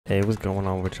Hey, what's going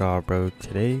on with y'all, bro?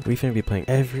 Today, we finna be playing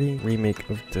every remake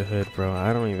of Dahood, bro.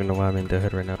 I don't even know why I'm in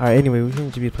Dahood right now. Alright, anyway, we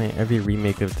finna be playing every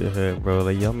remake of Dahood, bro.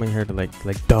 Like, y'all might hear the, like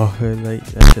Dahood, like,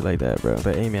 that shit like that, bro.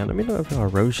 But, hey, man, let me know if y'all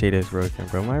road shade is broken,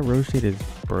 bro. My road shade is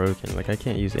broken. Like, I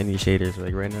can't use any shaders.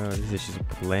 Like, right now, this is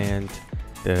just bland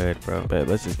Dahood, bro. But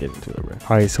let's just get into it, bro.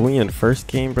 Alright, so we in the first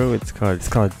game, bro. It's called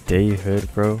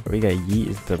Dahood, bro. We got Yeet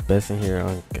is the best in here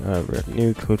on bro.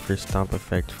 New code for stomp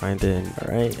effect. Find it.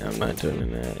 Alright, I'm not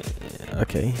doing that.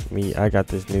 Okay, I got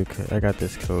this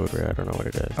code, bro. I don't know what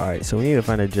it is. Alright, so we need to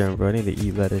find a gem, bro. I need to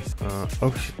eat lettuce.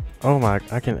 Oh my,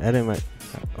 I can edit my,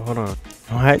 hold on.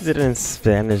 Why is it in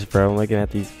Spanish, bro? I'm looking at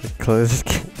these clothes.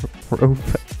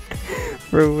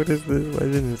 Bro, what is this? Why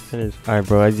is it in Spanish? Alright,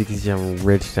 bro, as you can see, I'm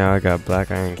rich now. I got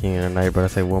Black Iron King in the night, bro.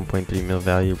 It's like 1.3 mil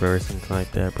value, bro, or something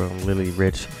like that, bro. I'm literally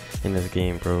rich in this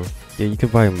game, bro. Yeah, you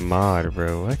could buy mod,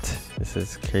 bro. What? This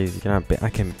is crazy. I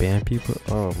can ban people?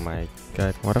 Oh my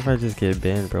god. What if I just get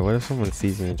banned, bro? What if someone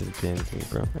sees me and just bans me,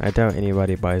 bro? I doubt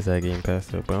anybody buys that game pass,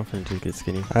 though, but I'm finna just get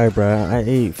skinny. Alright, bro. I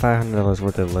ate $500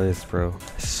 worth of lettuce, bro.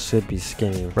 I should be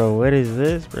skinny. Bro, what is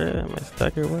this, bro? Am I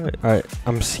stuck or what? Alright,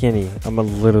 I'm skinny. I'm a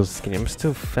little skinny. I'm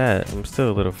still fat. I'm still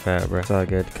a little fat, bro. It's all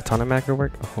good. Katana macro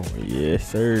work? Oh,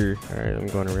 yes, sir. Alright, I'm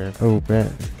going to rev. Oh,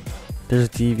 bet. There's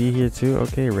DV here too.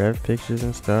 Okay, rev pictures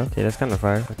and stuff. Okay, that's kind of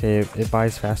fire. Okay, it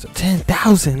buys faster.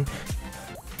 10,000.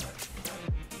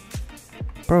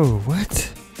 Bro,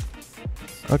 what?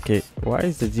 Okay, why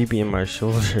is the DB in my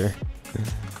shoulder?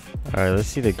 Alright, let's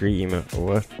see the greet email.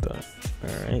 What the?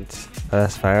 Alright. Oh,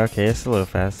 that's fire. Okay, it's a little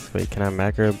fast. Wait, can I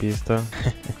macro abuse though?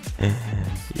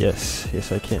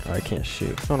 Yes, I can't. I can't shoot.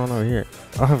 What's going on over here?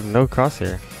 I have no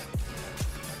crosshair.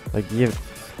 Like,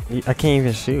 I can't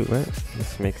even shoot. What?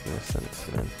 This makes no sense,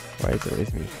 man. Why is it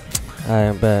with me?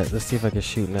 Alright, bet. Let's see if I can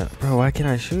shoot now. Bro, why can't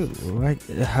I shoot? Why?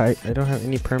 I don't have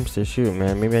any perms to shoot,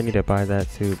 man. Maybe I need to buy that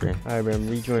too, bro. Alright, bro. I'm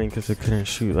rejoining because I couldn't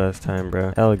shoot last time,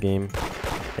 bro. L game.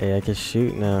 Hey, I can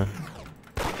shoot now.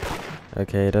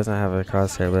 Okay, it doesn't have a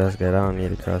crosshair, but that's good. I don't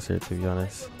need a crosshair, to be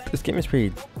honest. This game is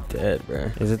pretty dead, bro.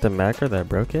 Is it the macro that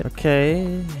broke it?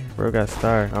 Okay. Bro got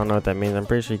star. I don't know what that means. I'm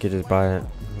pretty sure you could just buy it.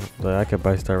 But I could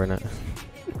buy star right now.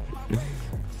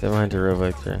 700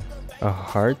 Robux, bro. A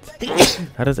heart?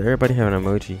 How does everybody have an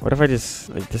emoji? What if I just,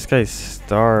 like, this guy's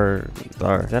star? Is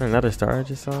that another star I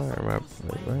just saw? Or am I,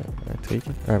 like, what? Am I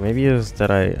tweaking? Or maybe it was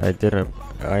that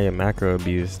I macro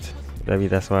abused. Maybe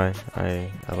that's why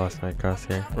I lost my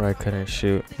crosshair. Or I couldn't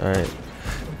shoot. Alright.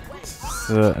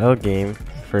 So, L game,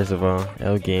 first of all.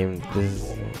 L game,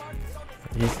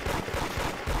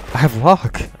 I have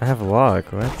lock.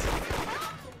 What?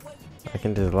 I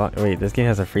can just lock. Wait, this game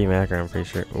has a free macro, I'm pretty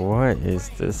sure. What is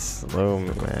this slow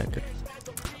macro?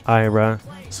 Alright, bro.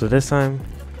 So this time,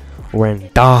 we're in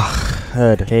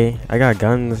Dahood. Okay, I got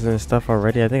guns and stuff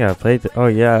already. I think I played oh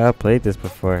yeah, I played this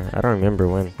before. I don't remember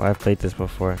when. Well, I've played this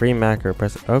before. Free macro,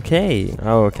 press. Okay.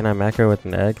 Oh, can I macro with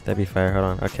an egg? That'd be fire. Hold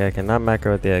on. Okay, I cannot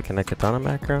macro with the egg. Can I katana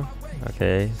macro?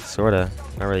 Okay, sorta.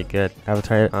 Not really good.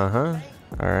 Avatar.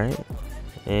 Alright.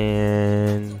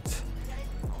 And.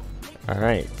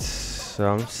 Alright. So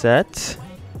I'm set.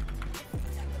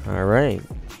 Alright.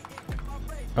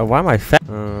 Oh, why am I fat?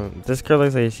 This girl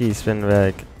looks like she's spinning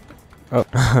back.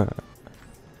 Oh.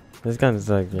 This gun's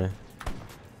like, yeah.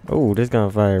 Oh, this gun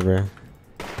fire, bro.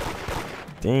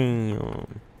 Damn.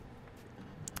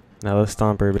 Now let's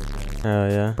stomp her.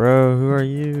 Hell yeah. Bro, who are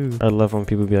you? I love when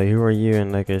people be like, who are you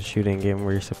in like a shooting game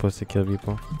where you're supposed to kill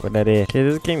people. What that is. Okay,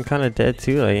 this game kind of dead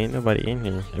too. Like, ain't nobody in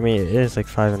here. I mean, it is like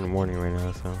 5 in the morning right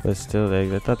now, so. But still,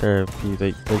 like, I thought there were a few,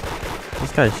 like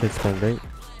this guy should spin, right?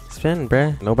 Spin,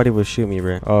 bruh. Nobody will shoot me,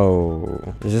 bruh.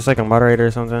 Oh. Is this like a moderator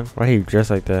or something? Why he dressed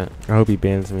like that? I hope he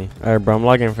bans me. Alright, bro. I'm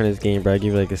logging in for this game, bro. I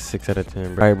give you like a 6 out of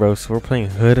 10, bro. Alright, bro. So we're playing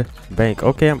Hood Bank.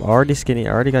 Okay, I'm already skinny.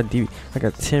 I already got DP. I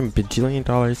got $10 bajillion.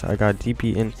 I got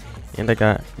DP and I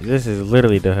got. This is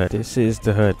literally the Hood. This is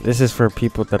the Hood. This is for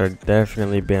people that are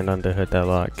definitely banned on the Hood that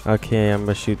lock. Okay, I'm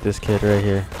gonna shoot this kid right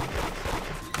here.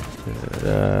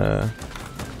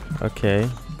 Okay.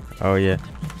 Oh, yeah.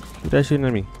 Who's that shooting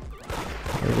at me?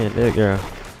 We're getting it, girl.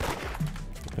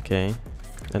 Okay.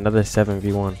 Another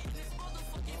 7v1.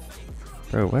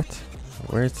 Bro, what?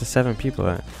 Where's the 7 people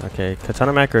at? Okay.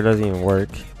 Katana macro doesn't even work.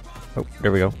 Oh,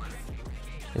 there we go.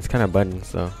 It's kind of buttons,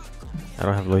 so. I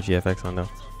don't have low GFX on, though.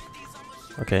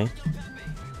 Okay.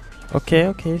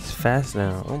 Okay, it's fast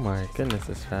now. Oh my goodness,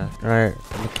 it's fast. Alright,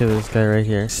 I'm gonna kill this guy right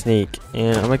here. Sneak.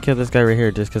 And I'm gonna kill this guy right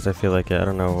here just because I feel like it. I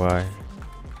don't know why.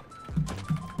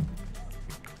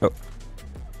 Oh.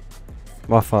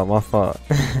 My fault.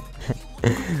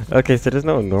 Okay, so there's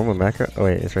no normal macro. Oh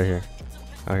wait, it's right here.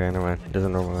 Okay, never mind. There's a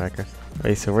normal macro.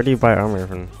 Wait, so where do you buy armor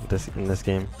from this in this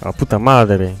game? Oh, puta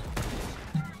madre.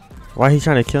 Why he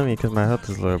trying to kill me? Because my health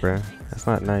is low, bro. That's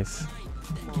not nice.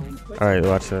 Alright,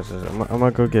 watch this. I'm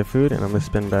gonna go get food and I'm gonna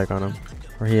spin back on him.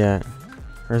 Where he at?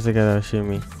 Where's the guy that was shooting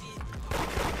me?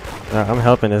 I'm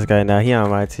helping this guy now. He on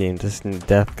my team. This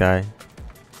death guy.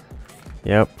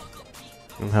 Yep.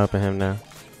 I'm helping him now.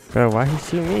 Bro, why he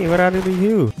shoot me? What did I do to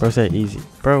you? Bro said easy.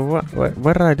 Bro,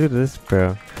 what did I do to this,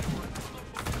 bro?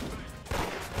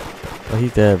 Oh,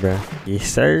 he's dead, bro.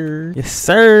 Yes, sir. Yes,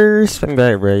 sir. Spin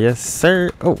back, bro. Yes, sir.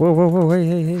 Oh, whoa.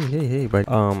 Hey. But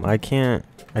I can't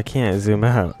zoom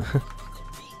out.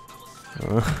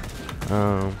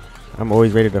 I'm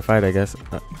always ready to fight, I guess.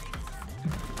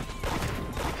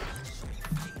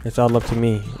 It's all up to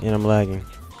me, and I'm lagging.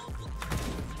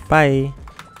 Bye.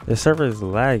 The server is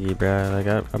laggy, bro. Like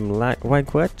I'm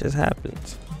like, what just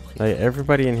happened? Like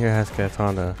everybody in here has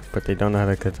katana, but they don't know how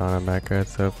to katana macro.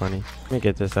 It's so funny. Let me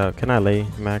get this out. Can I lay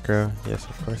macro? Yes,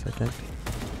 of course I can.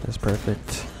 That's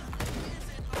perfect.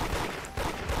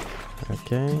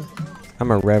 Okay.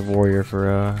 I'm a rev warrior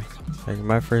for like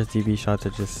my first DB shot to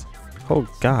just. Oh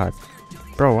God,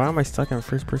 bro, why am I stuck in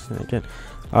first person again?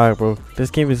 All right, bro. This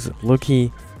game is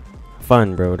low-key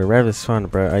fun, bro. The rev is fun,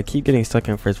 bro. I keep getting stuck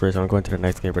in first person. I'm going to the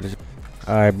next game, bro.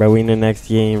 All right, bro. We in the next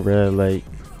game, bro. Like.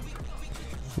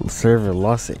 Server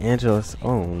Los Angeles.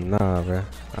 Oh nah, bro.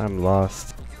 I'm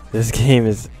lost. This game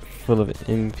is full of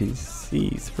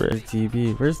NPCs, bro.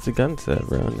 GB. Where's the gun set,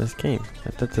 bro, in this game? I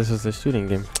thought this was a shooting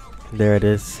game. There it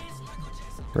is.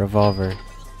 Revolver.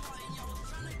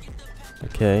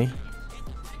 Okay.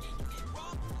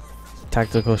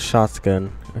 Tactical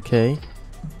shotgun. Okay.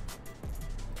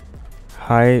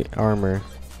 High armor.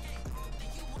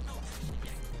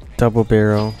 Double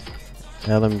barrel.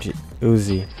 LMG.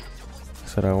 Uzi.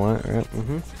 That's what I want, right?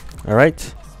 All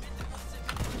right.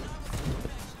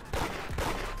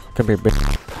 Come here,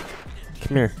 bitch.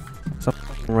 Come here. Stop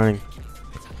running.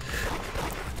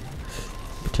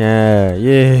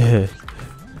 Yeah.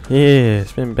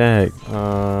 Spin back.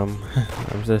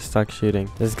 I'm just stuck shooting.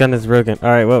 This gun is broken. All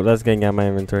right, well, that's getting out my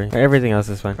inventory. Everything else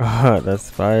is fine. Oh, that's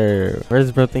fire. Where's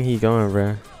the bro think he going,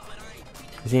 bro?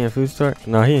 Is he in a food store?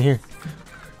 No, he in here.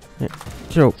 Yeah.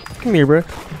 Yo, come here, bro.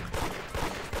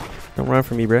 Don't run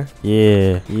from me, bruh.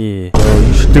 Yeah. Bro,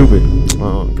 you stupid.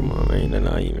 Oh, come on, man. They're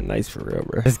not even nice for real,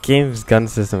 bro. This game's gun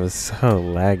system is so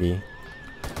laggy.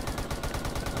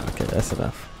 Okay, that's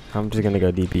enough. I'm just gonna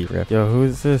go DP, bro. Yo, who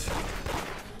is this?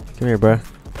 Come here, bro.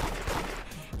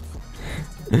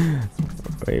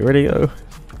 Wait, where'd he go?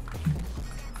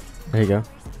 There you go.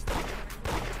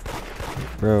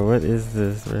 Bro, what is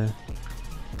this, bro?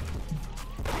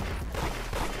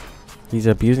 He's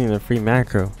abusing the free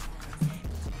macro.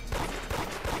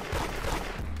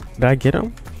 Did I get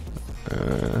him?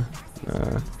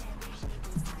 Nah.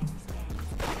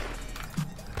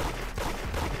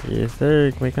 Yes,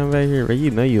 sir. Can we come back here? Bro, you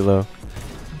know you low.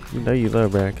 You know you low,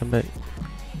 bro. Come back.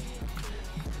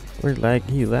 Where's lag?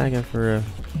 He lagging for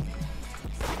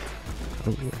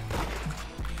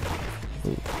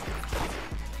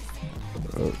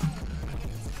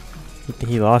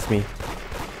He lost me.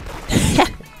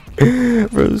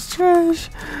 Bro's trash.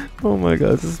 Oh my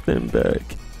God, this spin back.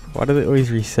 Why do they always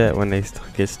reset when they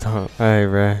get stomped? Alright,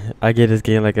 bro. I get this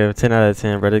game like a 10 out of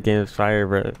 10, bro. This game is fire,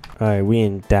 bro. Alright, we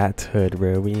in Dahood,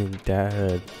 bro. We in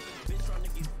Dahood.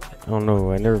 I don't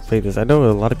know. I never played this. I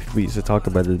know a lot of people used to talk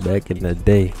about this back in the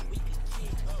day.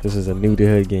 This is a new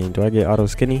Dahood game. Do I get auto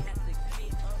skinny?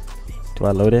 Do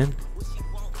I load in?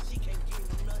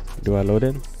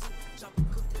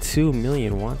 2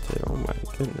 million wanted. Oh my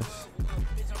goodness.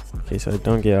 Okay, so I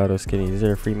don't get auto skinny. Is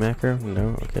there a free macro? No.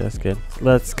 Okay, that's good.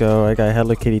 Let's go. I got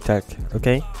Hello Kitty tech.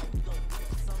 Okay.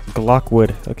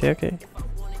 Glockwood. Okay.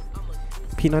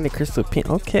 P90 crystal pin.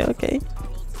 Okay.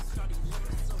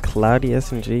 Cloudy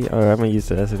SMG. Oh, I'm gonna use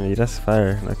the SMG. That's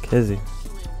fire. No kizzy.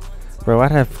 Bro,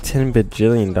 I'd have $10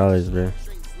 bajillion, bro.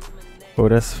 Oh,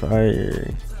 that's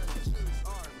fire.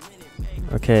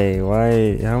 Okay,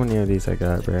 why? How many of these I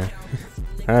got, bro?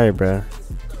 Alright, bro.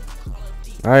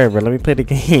 Let me play the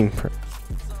game, bro.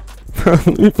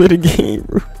 Let me play the game,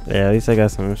 bro. Yeah, at least I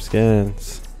got some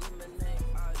skins.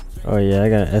 Oh, yeah, I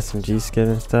got an SMG skin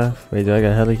and stuff. Wait, do I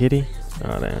got Hello Kitty?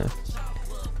 Oh,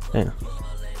 damn.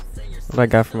 What I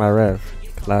got for my rev?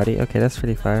 Cloudy. Okay, that's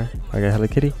pretty fire. I got Hello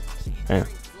Kitty. Damn.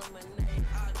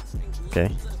 Okay.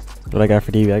 What I got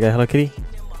for DB? I got Hello Kitty.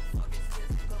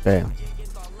 Damn.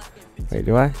 Wait,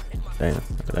 do I? Damn.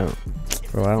 I don't.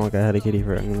 Bro, I don't got Hello Kitty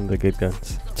for any of the good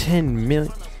guns. 10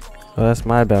 million. Oh, that's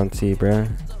my bounty, bro.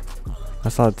 I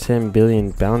saw 10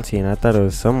 billion bounty and I thought it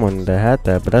was someone that had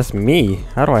that, but that's me.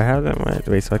 How do I have that?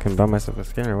 Wait, so I can buy myself a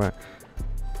skin or what?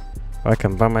 I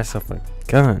can buy myself a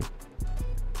gun.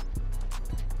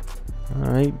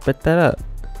 Alright, bet that up.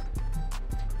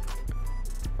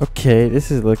 Okay,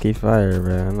 this is lucky fire,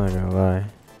 bro. I'm not gonna lie.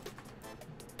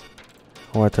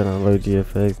 I want that on low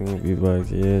GFX and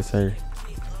B-Bucks. Yes, sir.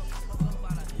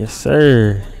 Yes,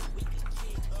 sir.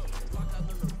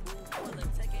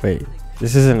 Wait,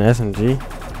 this is an SMG?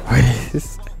 What is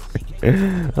this?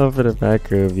 I'm for the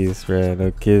macro abuse, bro.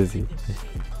 No kizzy.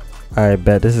 Alright,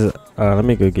 bet this is. Let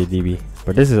me go get DB.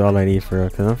 But this is all I need for real,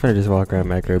 because I'm finna just walk around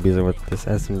macro abusing with this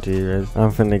SMG, right?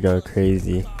 I'm finna go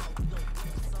crazy.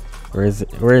 Where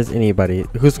is anybody?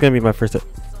 Who's gonna be my first?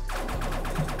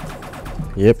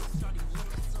 Yep.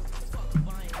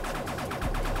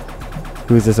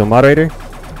 Who's this, a moderator?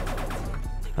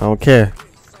 I don't care.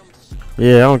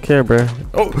 Yeah, I don't care, bro.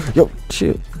 Oh, yo,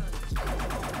 shit.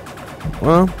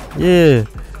 Well, yeah.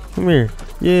 Come here.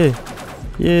 Yeah.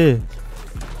 Yeah.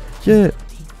 Yeah.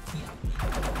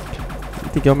 You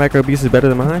think your macro abuse is better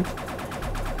than mine?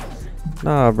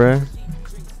 Nah, bro.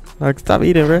 Like, stop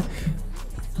eating, bro.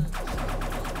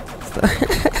 Stop,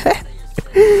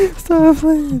 stop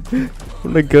playing.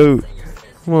 I'm the GOAT.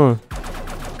 Come on.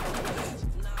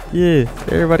 Yeah,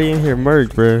 everybody in here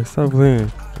merged, bro. Stop playing.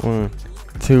 1,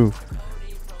 2,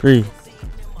 3,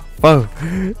 4.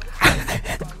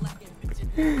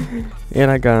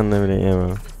 And I got unlimited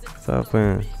ammo. Stop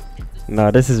playing.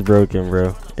 Nah, this is broken,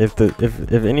 bro. If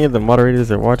any of the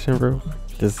moderators are watching, bro,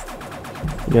 just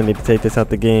you're gonna need to take this out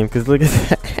the game. Cause look at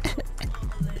that.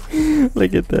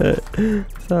 Look at that.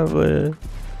 Stop playing.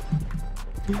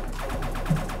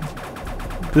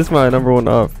 This is my #1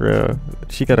 off, bro.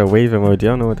 She got a wave emoji. I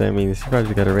don't know what that means. She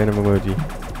probably got a random emoji.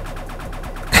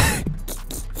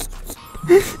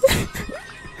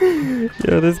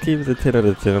 Yo, this game is a 10 out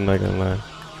of 10. I'm not gonna lie.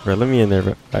 Bro, let me in there,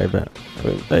 bro. Alright, bet.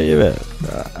 Hey, bet.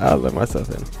 I'll let myself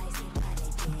in.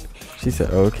 She said,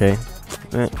 oh, okay.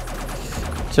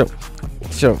 Chill.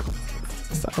 Chill.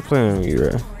 Stop playing with me,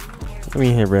 bro. Let me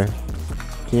in here, bro.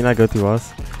 Can you not go through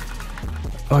walls?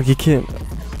 Oh, you can't.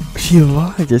 She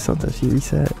logged or something. She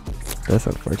reset. That's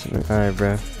unfortunate. Alright,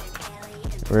 bro.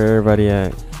 Where everybody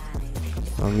at?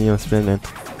 On me, I'm spinning.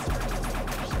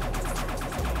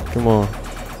 Come on.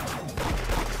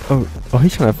 Oh,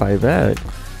 he's trying to fight back.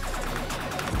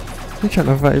 He's trying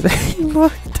to fight back. He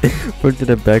locked. Or did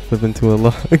a backflip into a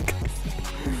log.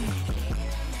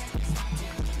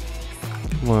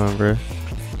 Come on, bro.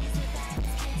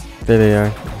 There they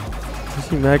are. Is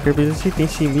she mad, girl? Does she think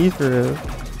she me for real?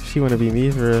 She wanna be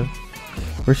me for real?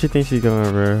 Where she think she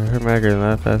going, bro? Her macro is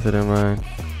not faster than mine.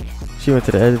 She went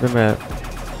to the edge of the map.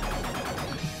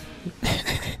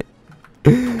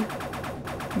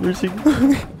 Where's she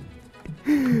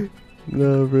going?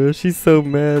 No, bro. She's so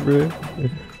mad, bro.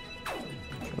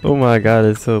 Oh my god,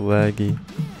 it's so laggy.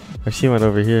 Oh, she went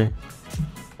over here.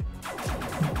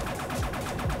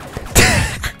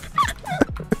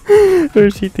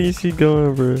 Where she thinks she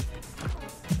going, bro?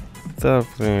 Stop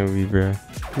playing with me, bro.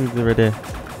 Who's over there?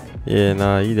 Yeah,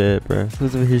 nah, you dead, bro.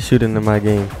 Who's over here shooting in my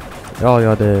game? All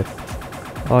y'all dead.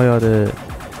 All y'all dead.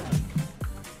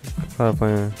 Stop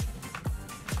playing.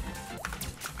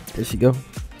 There she go.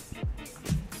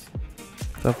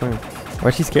 Stop playing. Why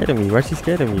she scared of me? Why she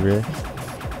scared of me, bro?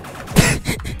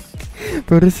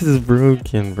 Bro, this is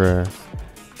broken, bro.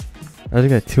 I just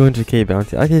got 200k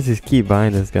bounty. I can just keep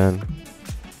buying this gun.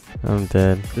 I'm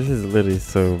dead. This is literally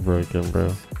so broken,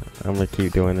 bro. I'm gonna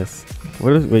keep doing this.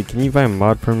 What if, wait, can you buy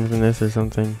mod perms in this or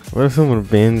something? What if someone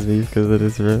bans me because of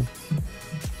this, bro?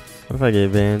 What if I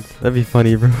get banned? That'd be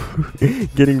funny, bro.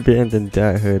 Getting banned in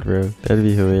Dahood, bro. That'd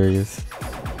be hilarious.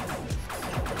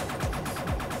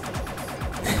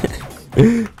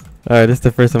 Alright, this is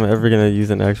the first time I'm ever gonna use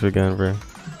an actual gun, bro.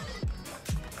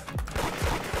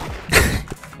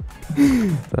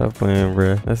 Stop playing,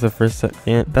 bro. That's the first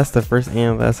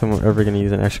and last time I'm ever gonna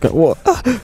use an actual gun. Whoa!